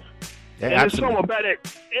get it. Yeah, and there's something about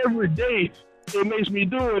it every day. It makes me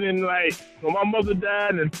do it. And like when my mother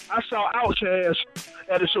died, and I saw Outkast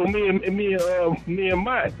at a show, me and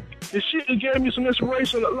Mike. This shit just gave me some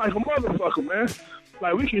inspiration, like a motherfucker, man.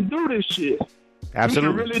 Like we can do this shit.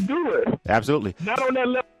 Absolutely, we can really do it. Absolutely. Not on that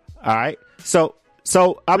level. All right. So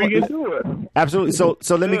I'm we can do it. Absolutely. So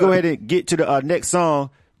let me go ahead and get to the next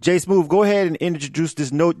song. Jay Smooth, go ahead and introduce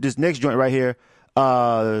this next joint right here.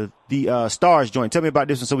 The Stars joint. Tell me about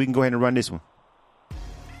this one so we can go ahead and run this one.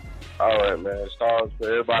 All right, man. Stars for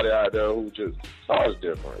everybody out there who just Stars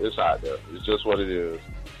different. It's out there. It's just what it is.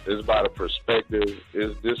 It's about a perspective.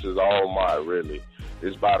 This is all mine, really.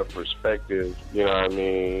 It's about a perspective, you know what I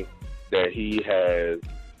mean, that he has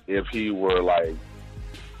if he were like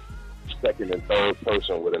second and third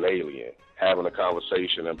person with an alien, having a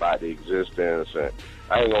conversation about the existence. And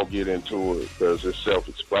I ain't gonna get into it because it's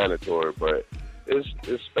self-explanatory, but it's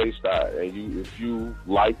spaced out. And if you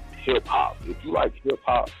like hip hop,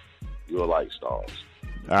 you'll like Stars.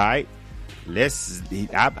 All right.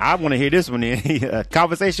 I want to hear this one. A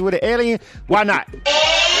conversation with an alien. Why not?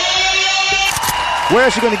 Where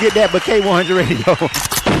else you going to get that but K100 Radio?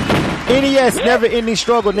 N.E.S. Never Ending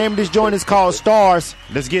Struggle. Name of this joint is called Stars.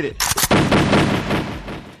 Let's get it.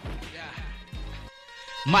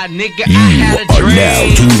 My nigga, you are now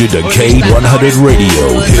tuned into K100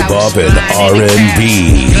 Radio, Hip Hop and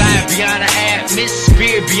R&B. Fly beyond the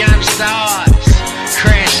atmosphere, beyond the stars.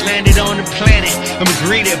 Crash landed on the planet. I'm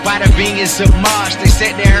greeted by the beings of Mars. They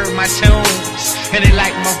said they heard my tunes and they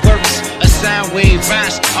like my works. A sound wave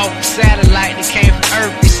bounced off a satellite that came from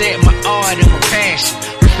Earth. They said my art and my passion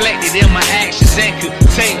reflected in my actions and could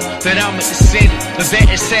tell that I'm at the center of that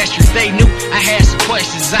ancestry. They knew I had some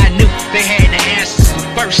questions, I knew they had the answers, but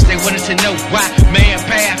first they wanted to know why man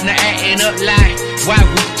path not acting up like why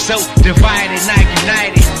we so divided, not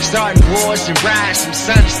united, starting wars and riots.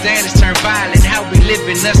 Some misunderstandings turn violent, how we live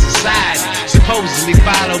in a society supposedly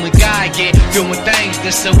following God, yet doing things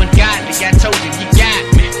that's so ungodly. I told you got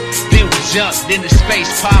me. Then we jumped into space,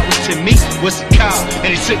 part was to me was a car,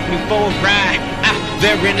 and it took me for a ride out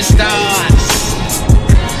there in the stars.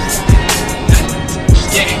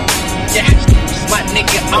 Yeah, my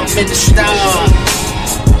nigga, I'm in the stars.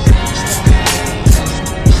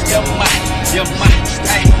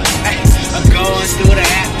 Hey, I'm going through the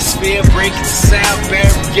atmosphere, breaking the sound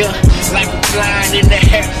barrier, like I'm flying in the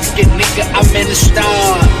air. Nigga, I'm in the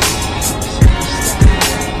stars.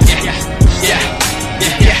 Yeah.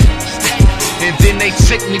 And then they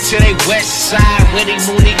took me to their west side where they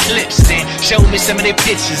moon eclipsed and showed me some of their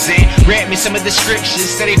pictures and read me some of the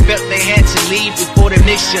scriptures. So they felt they had to leave before the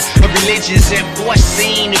mixture of religions and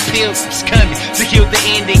foreseen the pilgrims coming to kill the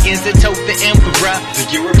Indians that told the emperor the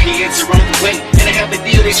Europeans are on the way and they have a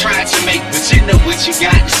deal they tried to make. But you know what you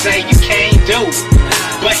got to say, you can't do.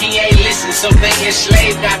 But he ain't listen, so they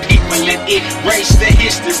enslaved our people and erased the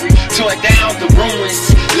history, tore down the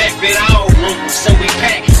ruins, left it all ruined. So we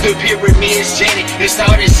packed the pyramids, jetted, and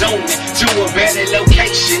started zooming to a better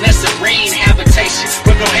location, a serene habitation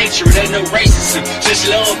with no hatred and no racism, just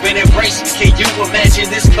love and embrace me. Can you imagine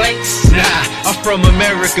this place? Nah, I'm from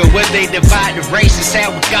America where they divide the races,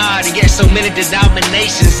 have with God and get so many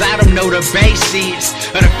denominations. I don't know the basis,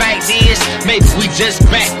 but the fact is, maybe we just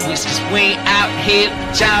backwards, cause we ain't out here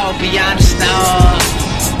with y'all beyond the stars.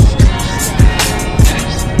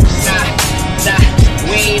 Nah,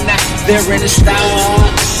 we ain't out there in the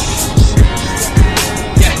stars.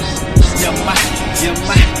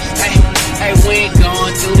 Hey, we ain't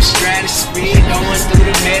going through the stratosphere, going through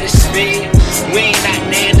the metasphere. We ain't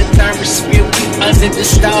out there in the thermosphere, we under the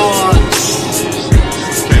stars.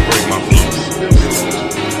 Can't break my flow.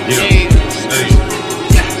 Hey.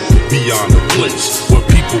 Beyond the place where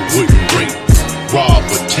people wouldn't rape, rob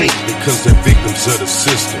or take because they're victims of the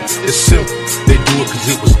system. It's simple, they do it cause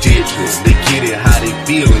it was digital. They get it how they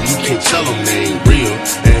feel and you can't tell them they ain't real.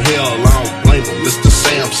 And hell, I don't blame them. Mr.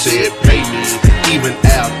 Sam said pay me. Even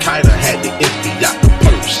Al-Qaeda had to empty out the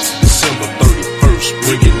purse. December 31st,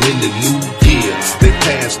 bringing in the new year. They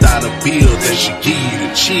passed out a bill that should give you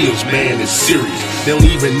the chills, man, it's serious. They don't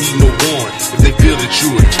even need no warrant if they feel that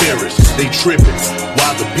you a terrorist. They tripping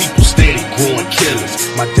while the people steady growing careless.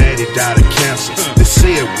 My daddy died of cancer. They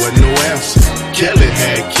said wasn't no answer. Kelly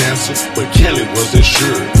had cancer, but Kelly wasn't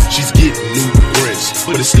sure. She's getting new breasts,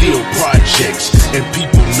 but it's still projects and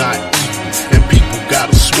people not eating, and people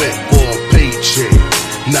gotta sweat for a paycheck.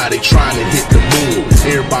 Now they trying to hit the moon.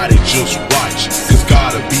 Everybody just watch, cause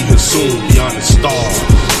God'll be here soon beyond the stars.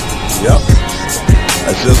 Yep,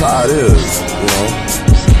 that's just how it is, you know.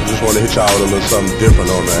 I just want to hit y'all with a little something different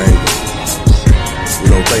on the angle. You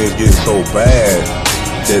know, things getting so bad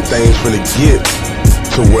that things finna get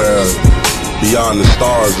to where beyond the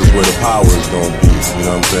stars is where the power is gonna be. You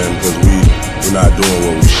know what I'm saying? Because we're not doing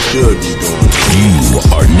what we should be doing. You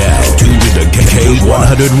are now tuned into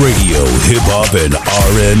K100 Radio, Hip Hop and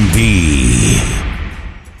R&B.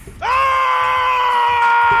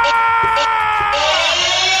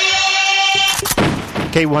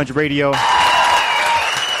 K100 Radio.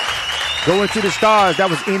 Going to the stars. That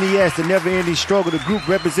was N.E.S. The Never Ending Struggle. The group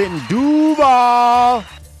representing Duval.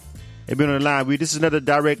 They've been on the line. This is another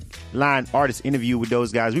direct line artist interview with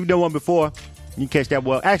those guys. We've done one before. You can catch that.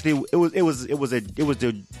 Well, actually, it was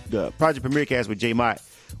the project premiere cast with J Mott,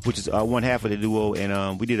 which is one half of the duo,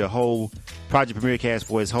 and we did a whole project premiere cast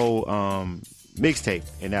for his whole mixtape,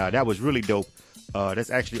 and that was really dope.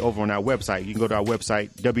 That's actually over on our website. You can go to our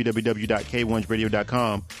website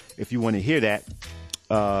www.k1radio.com if you want to hear that.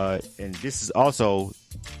 And this is also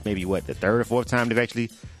maybe the third or fourth time they've actually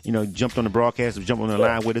jumped on the broadcast or jumped on the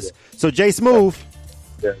line with us. So Jay Smooth,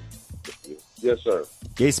 yes sir.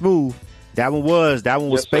 Jay Smooth. That one was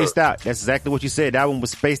yes, spaced sir. out. That's exactly what you said. That one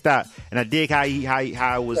was spaced out, and I dig how he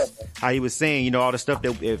was saying, all the stuff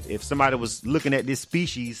that if somebody was looking at this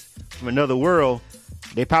species from another world,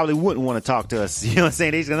 they probably wouldn't want to talk to us. You know what I'm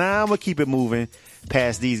saying? They say, nah, I'm going to keep it moving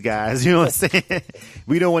past these guys. You know what I'm saying?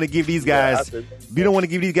 We don't want to give these guys,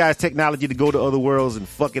 technology to go to other worlds and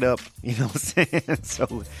fuck it up. You know what I'm saying?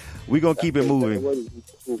 So we're going to keep it moving.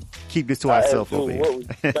 Keep this to ourselves over here. What was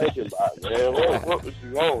you thinking about, man? What was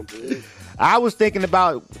you on, dude? I was thinking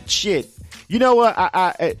about shit. You know what?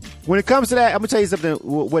 I when it comes to that, I'm gonna tell you something.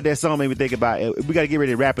 What that song made me think about. We got to get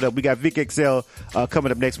ready to wrap it up. We got Vic XL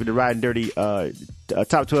coming up next with the Riding Dirty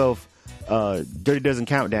Top 12 Dirty Dozen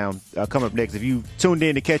Countdown coming up next. If you tuned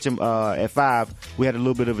in to catch him at 5, we had a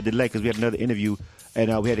little bit of a delay because we had another interview,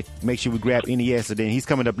 and we had to make sure we grab N.E.S. So then he's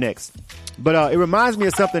coming up next. But it reminds me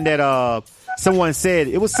of something that someone said.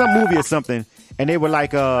 It was some movie or something, and they were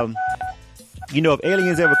like, you know, if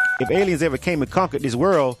aliens ever came and conquered this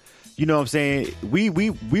world. You know what I'm saying? We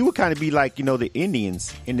would kind of be like, you know, the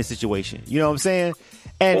Indians in this situation. You know what I'm saying?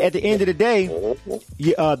 And at the end of the day,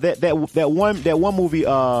 that one movie,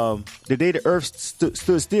 The Day the Earth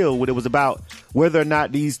Stood Still, what it was about whether or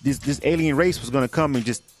not this alien race was going to come and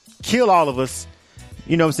just kill all of us.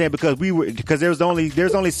 You know what I'm saying? Because there's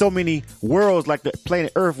only so many worlds like the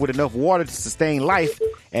planet Earth with enough water to sustain life,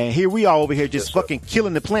 and here we are over here just fucking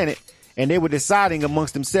killing the planet. And they were deciding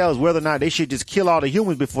amongst themselves whether or not they should just kill all the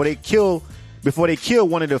humans before they kill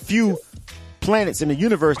one of the few planets in the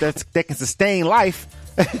universe that can sustain life.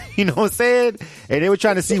 You know what I'm saying? And they were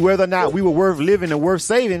trying to see whether or not we were worth living and worth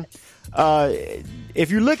saving.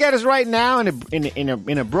 If you look at us right now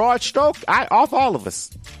in a broad stroke, off all of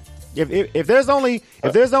us. If there's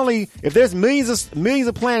millions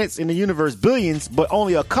of planets in the universe, billions, but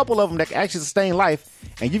only a couple of them that can actually sustain life,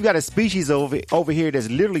 and you've got a species over here that's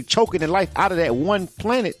literally choking the life out of that one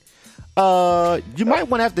planet, you might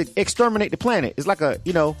want to have to exterminate the planet. It's like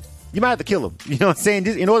you might have to kill them. You know what I'm saying?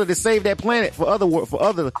 Just in order to save that planet for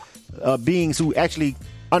other beings who actually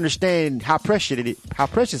understand how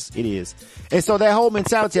precious it is. And so that whole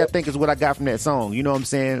mentality, I think, is what I got from that song. You know what I'm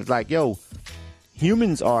saying? It's like, yo,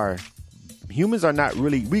 humans are not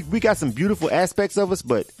really, we got some beautiful aspects of us,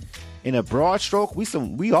 but in a broad stroke, we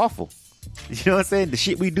awful. You know what I'm saying? The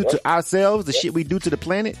shit we do to ourselves, the shit we do to the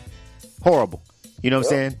planet, horrible. You know what I'm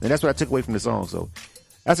saying? And that's what I took away from the song. So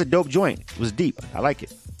that's a dope joint. It was deep. I like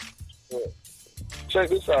it. Check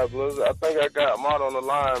this out, Blizzard. I think I got Mott on the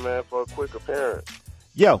line, man, for a quick appearance.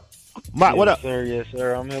 Yo, Mott, what up? Yes,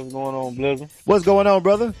 sir. I'm here. What's going on, Blizzard? What's going on,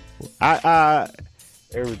 brother?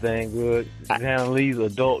 Everything good. Handle these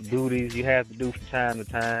adult duties you have to do from time to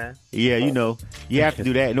time. Yeah, you know, you have to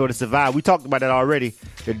do that in order to survive. We talked about that already.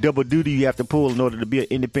 The double duty you have to pull in order to be an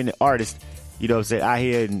independent artist. You know, say out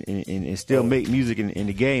here and still make music in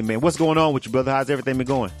the game, man. What's going on with you, brother? How's everything been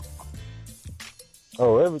going?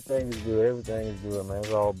 Oh, everything is good. Everything is good, man.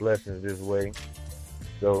 It's all blessings this way.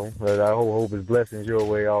 So, but I hope it's blessings your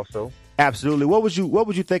way also. Absolutely. What was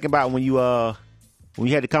you thinking about when you had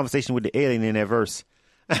the conversation with the alien in that verse?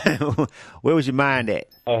 Where was your mind at?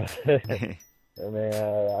 Man, I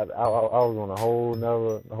was on a whole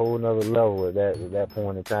nother level at that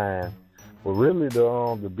point in time. But really,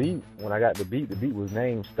 the beat, when I got the beat was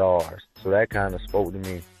named Stars, so that kind of spoke to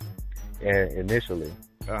me initially.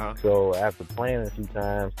 Uh-huh. So after playing a few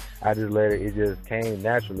times, I just let it just came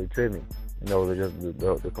naturally to me. You know,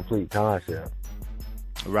 the complete concept.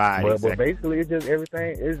 Right. But, exactly. but basically, it's just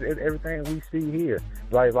everything. It's everything we see here.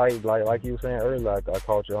 Like you were saying earlier. I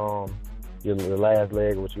caught your last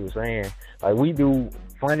leg of what you were saying. Like, we do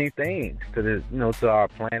funny things to this, to our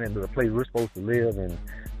planet, to the place we're supposed to live and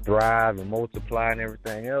thrive and multiply and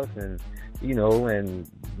everything else. And and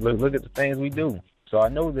look at the things we do. So I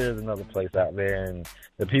know there's another place out there, and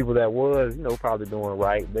the people that was, probably doing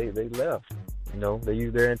right, they left. They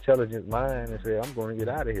used their intelligent mind and said, "I'm going to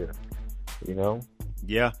get out of here."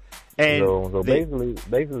 Yeah. And so basically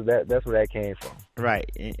that's where that came from. Right.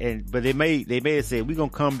 But they may have said, we're gonna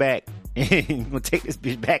come back and we're gonna take this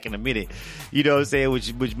bitch back in a minute. You know what I'm saying?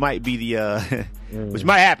 Which might be the which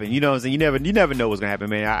might happen. You know what I'm saying? You never know what's gonna happen,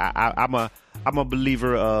 man. I'm a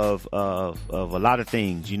believer of a lot of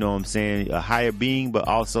things, you know what I'm saying? A higher being, but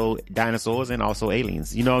also dinosaurs and also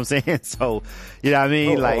aliens. You know what I'm saying? So, you know what I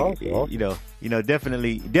mean? Awesome.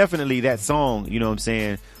 Definitely that song, you know what I'm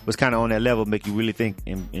saying, was kind of on that level, make you really think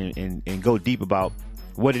and go deep about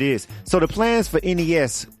what it is. So the plans for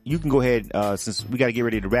NES, you can go ahead, since we got to get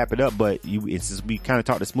ready to wrap it up, but since we kind of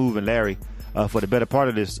talked to Smooth and Larry for the better part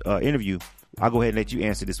of this interview, I'll go ahead and let you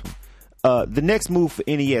answer this one. The next move for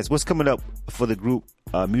NES, what's coming up for the group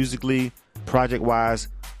musically, project wise?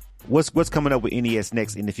 What's coming up with NES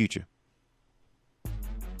next in the future?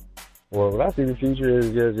 Well, what I see the future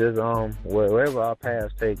is just wherever our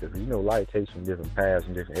paths take us. You know, life takes from different paths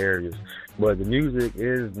in different areas, but the music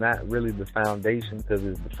is not really the foundation because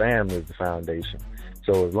the family is the foundation.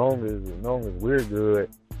 So as long as we're good,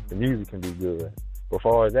 the music can be good. As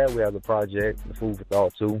far as that, we have the project, the Food for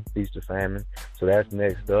Thought 2, Feast of Famine. So that's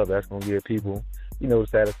next up. That's going to give people, you know,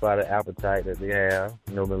 satisfy the appetite that they have,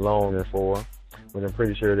 you know, been longing for. But I'm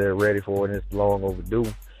pretty sure they're ready for it and it's long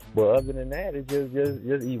overdue. But other than that, it's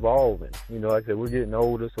just evolving. You know, like I said, we're getting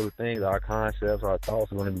older, so the things, our concepts, our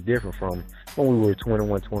thoughts are going to be different from when we were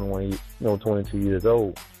 22 years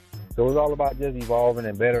old. So it's all about just evolving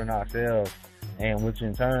and bettering ourselves, and which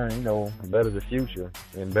in turn, you know, better the future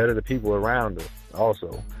and better the people around us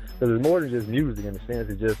also. Because it's more than just music in a sense,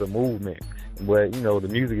 it's just a movement. But, you know, the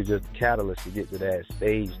music is just a catalyst to get to that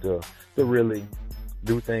stage to really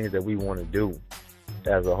do things that we want to do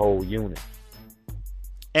as a whole unit.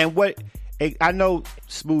 And what I know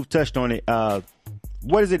Smooth touched on it.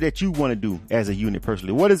 What is it that you want to do as a unit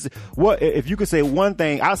personally? What if you could say one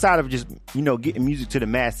thing outside of just, you know, getting music to the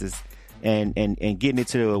masses and getting it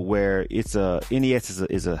to where it's N.E.S.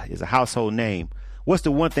 is a household name? What's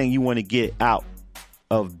the one thing you want to get out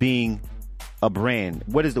of being a brand?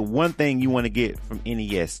 What is the one thing you want to get from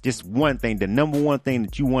N.E.S? Just one thing, the number one thing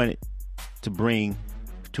that you wanted to bring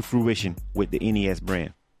to fruition with the N.E.S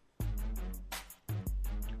brand.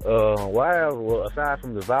 Well, aside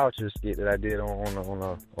from the voucher skit that I did on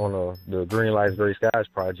the Green Lights Gray Skies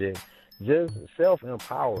project, just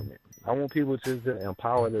self-empowerment. I want people to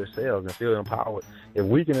empower themselves and feel empowered. If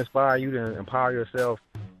we can inspire you to empower yourself,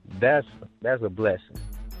 that's a blessing.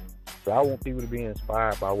 So I want people to be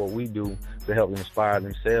inspired by what we do to help inspire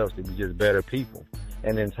themselves to be just better people.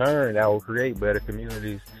 And in turn, that will create better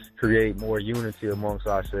communities, create more unity amongst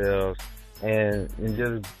ourselves, and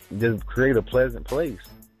just create a pleasant place.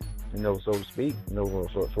 You know, so to speak, you know,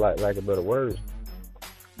 for lack of better words.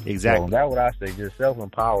 Exactly. So that's what I say, just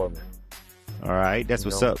self-empowerment. All right, that's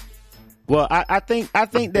what's up. Well, I think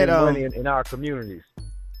that money in our communities.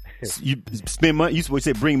 You spend money. You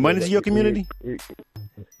say bring money to your community.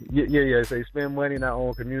 Yeah. Say spend money in our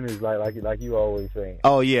own communities, like you always say.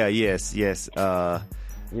 Oh yeah, yes. You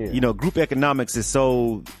know, group economics is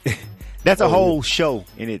so. That's a whole show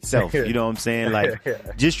in itself. You know what I'm saying? Like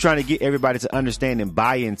just trying to get everybody to understand and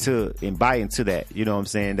buy into that. You know what I'm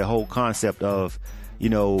saying? The whole concept of, you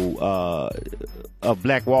know, of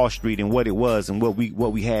Black Wall Street and what it was and what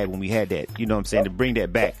we had when we had that. You know what I'm saying? To bring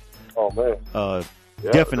that back. Oh man.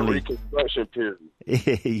 Definitely. The Reconstruction period.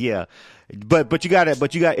 Yeah. But you got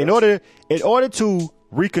in order to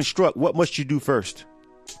reconstruct, what must you do first?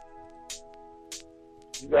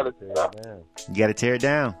 You gotta tear it down. You gotta tear it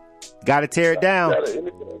down. Gotta tear it down.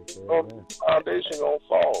 Foundation gonna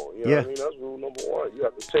fall. You know what I mean? That's rule number one. You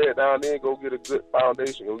have to tear it down, then go get a good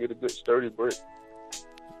foundation. Go get a good sturdy brick.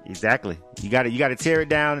 Exactly. You got to tear it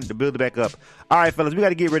down to build it back up. All right, fellas, we got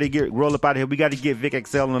to get ready to roll up out of here. We got to get Vic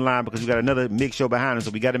XL on the line because we got another mix show behind us.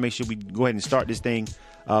 So we got to make sure we go ahead and start this thing.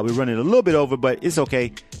 We're running a little bit over, but it's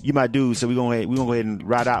okay. You my dude, so we're gonna go ahead and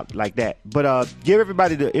ride out like that. But give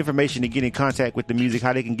everybody the information to get in contact with the music,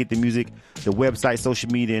 how they can get the music, the website, social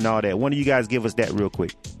media, and all that. One of you guys give us that real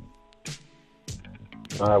quick.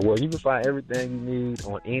 Well, you can find everything you need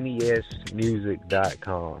on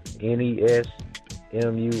NESmusic.com.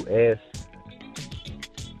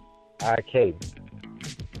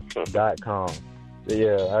 NESmusic.com. So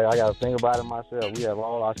yeah, I got to think about it myself. We have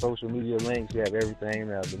all our social media links. We have everything.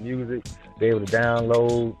 We have the music. Be able to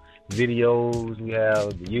download videos. We have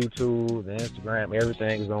the YouTube, the Instagram.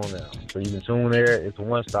 Everything is on there. So you can tune there. It's a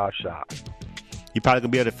one-stop shop. You're probably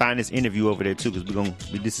gonna be able to find this interview over there too, because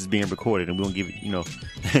this is being recorded, and we're gonna give it, you know,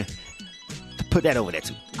 put that over there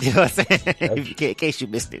too. You know what I'm saying? In case you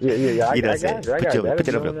missed it. Yeah. You know what I'm saying? Put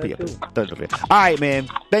that over there. Throw it over there. All right, man.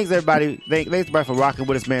 Thanks everybody. Thanks everybody for rocking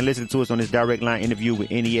with us, man. Listening to us on this direct line interview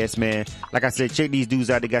with N.E.S, man. Like I said, check these dudes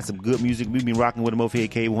out. They got some good music. We've been rocking with them over here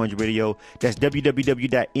at K100 Radio. That's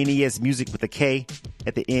www.nesmusic with a K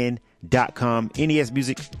at the end.com.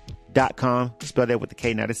 NESmusic.com. Spell that with a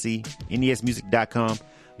K, not a C. NESmusic.com.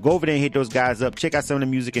 Go over there and hit those guys up. Check out some of the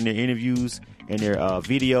music and their interviews and their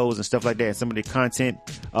videos and stuff like that, and some of their content.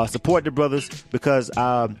 Support the brothers, because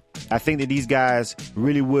I think that these guys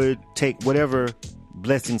really would take whatever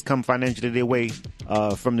blessings come financially their way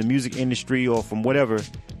from the music industry or from whatever,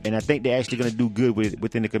 and I think they're actually going to do good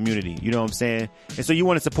within the community. You know what I'm saying? And so you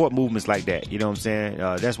want to support movements like that. You know what I'm saying?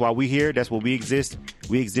 That's why we're here. That's why we exist.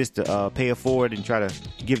 We exist to pay it forward and try to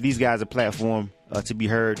give these guys a platform to be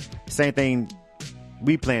heard. Same thing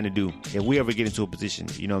we plan to do if we ever get into a position,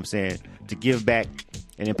 you know what I'm saying, to give back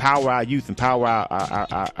and empower our youth, empower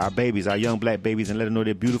our babies, our young black babies, and let them know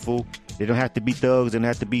they're beautiful. They don't have to be thugs. They don't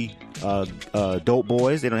have to be dope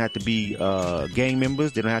boys. They don't have to be gang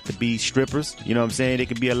members. They don't have to be strippers. You know what I'm saying? They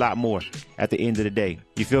can be a lot more at the end of the day.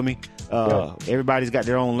 You feel me? Everybody's got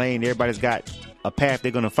their own lane. Everybody's got a path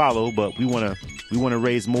they're gonna follow. But we wanna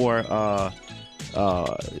raise more.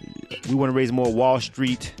 We want to raise more Wall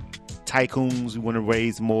Street tycoons. We want to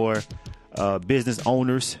raise more business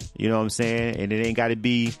owners. You know what I'm saying? And it ain't got to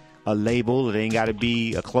be a label. It ain't got to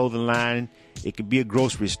be a clothing line. It could be a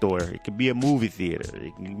grocery store. It could be a movie theater.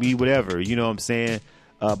 It can be whatever. You know what I'm saying?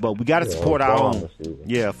 But we got to support our own.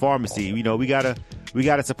 Yeah, pharmacy. You know, we gotta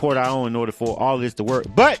support our own in order for all of this to work.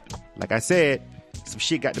 But like I said, some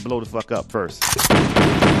shit got to blow the fuck up first.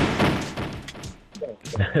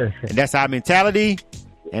 And that's our mentality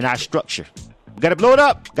and our structure. We got to blow it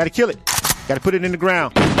up. Got to kill it. Got to put it in the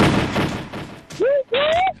ground.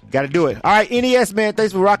 Got to do it. All right, N.E.S, man.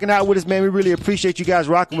 Thanks for rocking out with us, man. We really appreciate you guys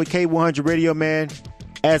rocking with K100 Radio, man.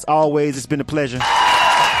 As always, it's been a pleasure.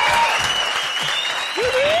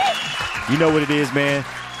 You know what it is, man.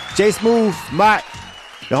 J Smooth, Mott,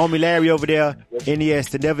 the homie Larry over there, N.E.S,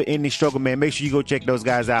 the never ending struggle, man. Make sure you go check those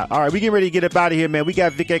guys out. All right, we getting ready to get up out of here, man. We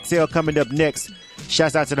got Vic XL coming up next.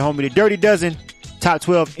 Shouts out to the homie, the Dirty Dozen, Top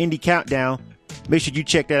 12 Indie Countdown. Make sure you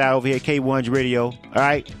check that out over here at K100 Radio. All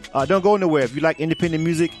right, don't go nowhere. If you like independent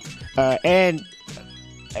music, and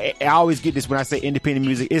I always get this when I say independent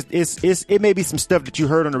music, it may be some stuff that you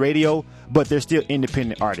heard on the radio, but they're still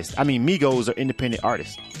independent artists. I mean, Migos are independent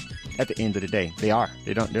artists. At the end of the day, they are.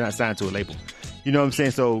 They're not signed to a label. You know what I'm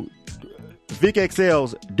saying? So Vic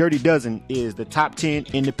XL's Dirty Dozen is the top 10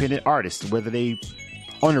 independent artists, whether they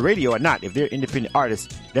on the radio or not. If they're independent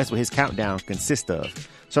artists, that's what his countdown consists of.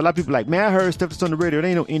 So a lot of people are like, man, I heard stuff that's on the radio. It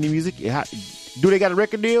ain't no indie music. Do they got a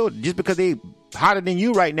record deal? Just because they hotter than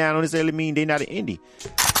you right now don't necessarily mean they not an indie.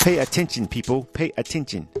 Pay attention, people. Pay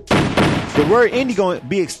attention. The word indie going to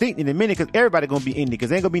be extinct in a minute because everybody going to be indie because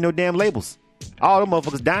there ain't going to be no damn labels. All them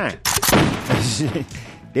motherfuckers dying.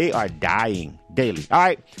 They are dying daily. All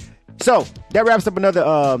right. So that wraps up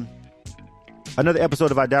another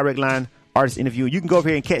episode of our Direct Line Artist Interview. You can go over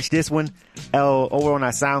here and catch this one over on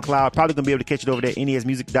our SoundCloud. Probably going to be able to catch it over there at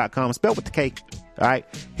nesmusic.com. Spelled with the K. All right.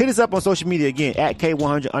 Hit us up on social media again at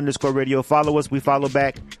K100_radio. Follow us. We follow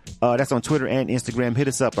back. That's on Twitter and Instagram. Hit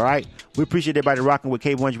us up. All right. We appreciate everybody rocking with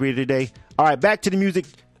K100 Radio today. All right. Back to the music.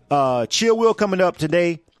 Chill Will coming up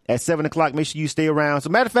today at 7 o'clock. Make sure you stay around. So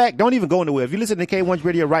matter of fact, don't even go anywhere. If you listen to K100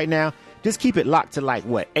 Radio right now, just keep it locked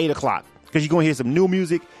to 8 o'clock. Because you're going to hear some new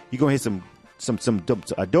music. You're going to hear some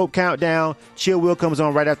dope countdown. Chill Will comes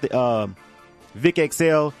on right after Vic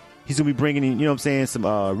XL. He's going to be bringing in, you know what I'm saying, some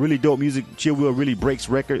really dope music. Chill Will really breaks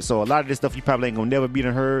records. So a lot of this stuff you probably ain't going to never be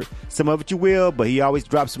heard. Some of it you will, but he always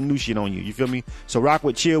drops some new shit on you. You feel me? So rock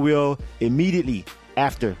with Chill Will immediately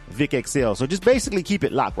after Vic XL. So just basically keep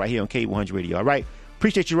it locked right here on K100 Radio. All right?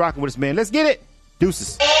 Appreciate you rocking with us, man. Let's get it.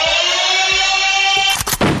 Deuces.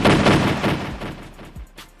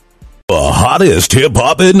 The hottest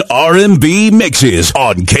hip-hop and R&B mixes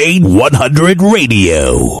on K100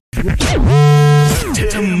 Radio.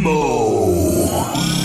 Timbo.